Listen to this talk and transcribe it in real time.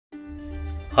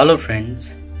Hello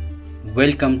friends,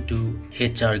 welcome to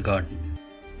HR Garden.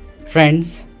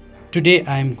 Friends, today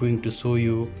I am going to show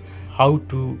you how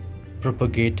to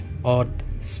propagate Earth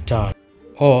star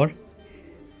or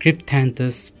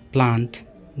Cryptanthus plant.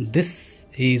 This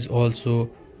is also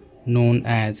known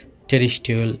as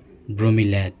Terrestrial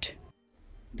Bromeliad.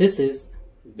 This is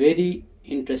very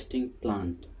interesting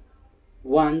plant.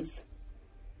 Once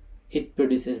it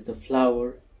produces the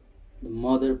flower, the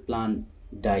mother plant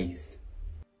dies.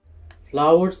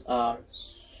 Flowers are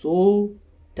so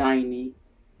tiny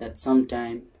that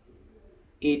sometimes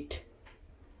it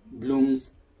blooms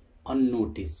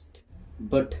unnoticed.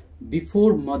 But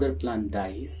before mother plant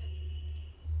dies,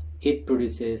 it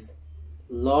produces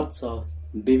lots of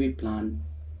baby plant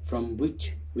from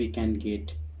which we can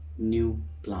get new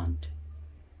plant.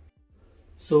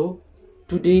 So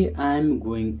today I am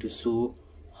going to show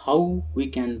how we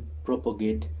can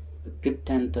propagate a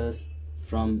Cryptanthus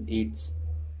from its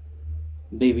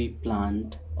baby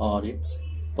plant or its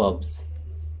pups.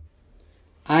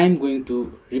 I am going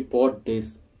to repot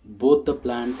this both the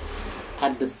plant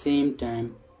at the same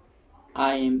time.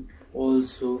 I am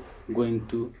also going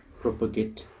to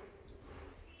propagate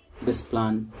this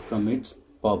plant from its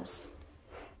pups.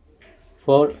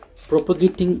 For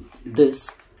propagating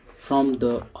this from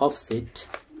the offset,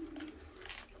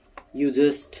 you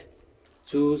just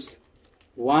choose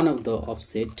one of the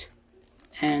offset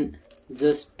and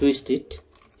just twist it.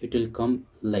 It will come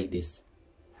like this.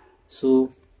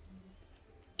 So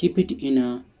keep it in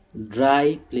a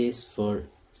dry place for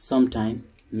some time,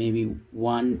 maybe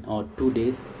 1 or 2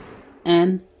 days,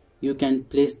 and you can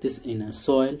place this in a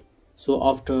soil. So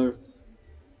after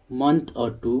month or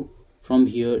 2 from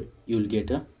here you'll get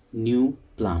a new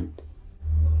plant.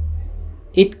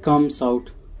 It comes out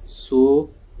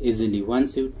so easily.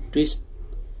 Once you twist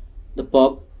the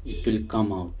pop, it will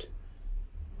come out.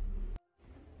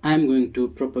 I am going to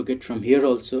propagate from here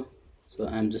also, so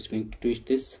I am just going to twist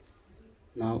this.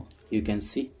 Now you can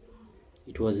see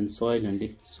it was in soil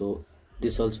only, so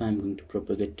this also I am going to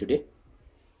propagate today.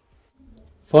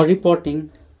 For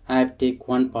repotting, I have take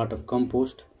 1 part of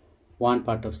compost, 1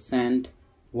 part of sand,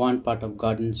 1 part of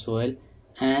garden soil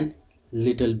and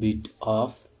little bit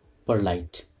of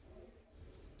perlite.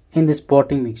 In this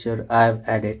potting mixture I have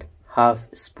added half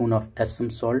spoon of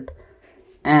Epsom salt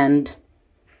and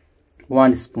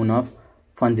 1 spoon of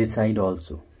fungicide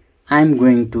also. I am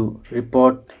going to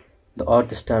repot the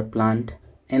Earth star plant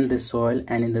in the soil,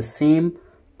 and in the same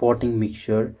potting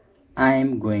mixture I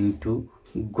am going to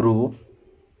grow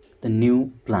the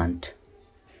new plant.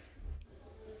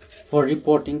 For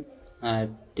repotting I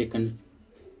have taken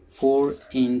 4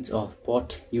 inch of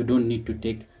pot. You don't need to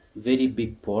take very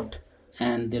big pot,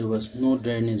 and there was no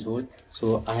drainage hole,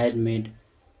 so I had made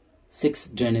 6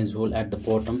 drainage hole at the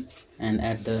bottom, and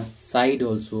at the side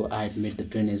also I had made the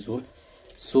drainage hole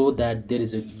so that there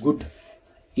is a good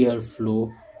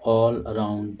airflow all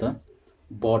around the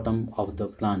bottom of the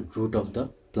plant, root of the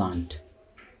plant.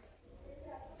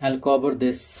 I'll cover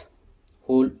this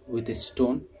hole with a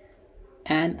stone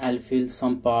and I'll fill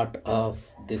some part of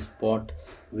this pot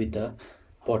with the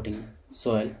potting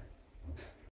soil.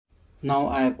 Now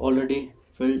I have already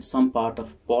filled some part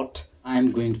of pot. I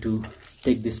am going to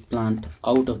take this plant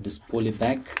out of this poly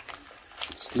bag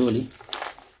slowly.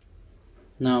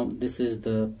 Now this is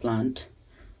the plant.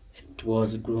 It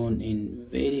was grown in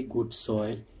very good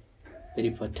soil,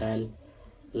 very fertile,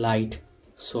 light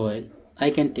soil. I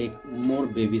can take more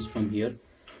babies from here,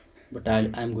 but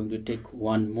I'm going to take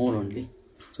 1 more only,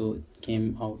 so it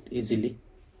came out easily.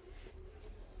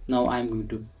 Now I'm going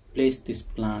to place this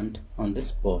plant on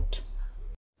this pot.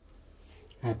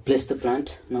 I have placed the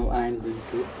plant. Now I am going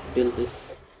to fill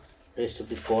this rest of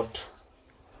the pot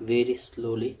very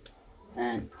slowly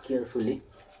and carefully.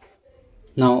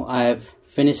 Now I have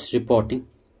finished repotting,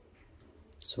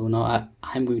 so now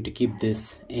I am going to keep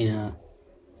this in a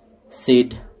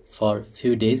shade for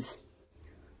few days.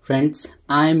 Friends,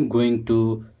 I am going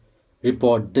to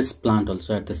repot this plant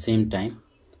also at the same time.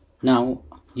 Now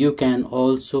you can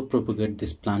also propagate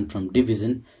this plant from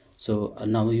division. So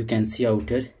now you can see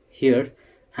out here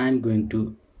I am going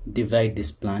to divide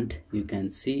this plant. You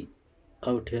can see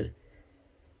out here.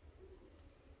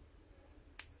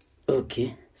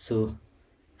 Okay, so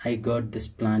I got this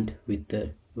plant with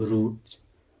the roots.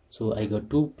 So I got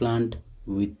 2 plant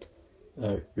with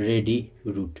a ready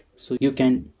root. So you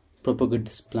can propagate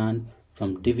this plant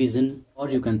from division, or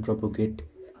you can propagate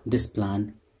this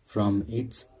plant from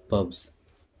its pups.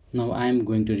 Now I am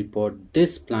going to repot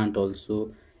this plant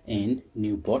also in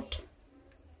new pot.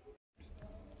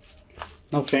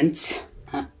 Now friends,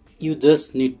 you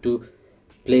just need to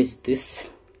place this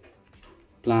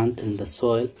plant in the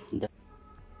soil,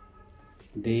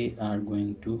 they are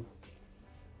going to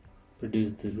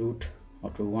produce the root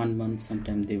after 1 month.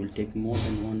 Sometimes they will take more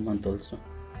than 1 month also.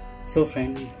 So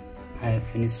friends, I have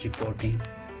finished repotting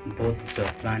both the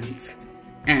plants,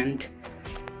 and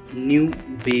new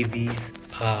babies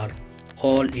are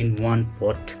all in one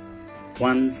pot.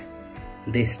 Once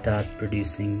they start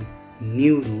producing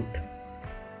new root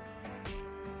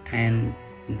and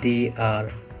they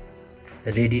are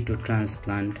ready to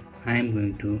transplant, I am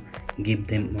going to give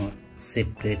them a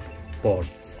separate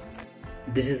pots.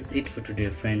 This is it for today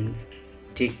friends.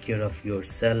 Take care of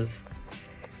yourself,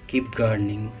 keep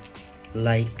gardening,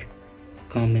 like,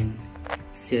 comment,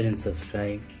 share and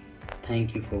subscribe.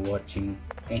 Thank you for watching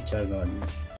HR Garden.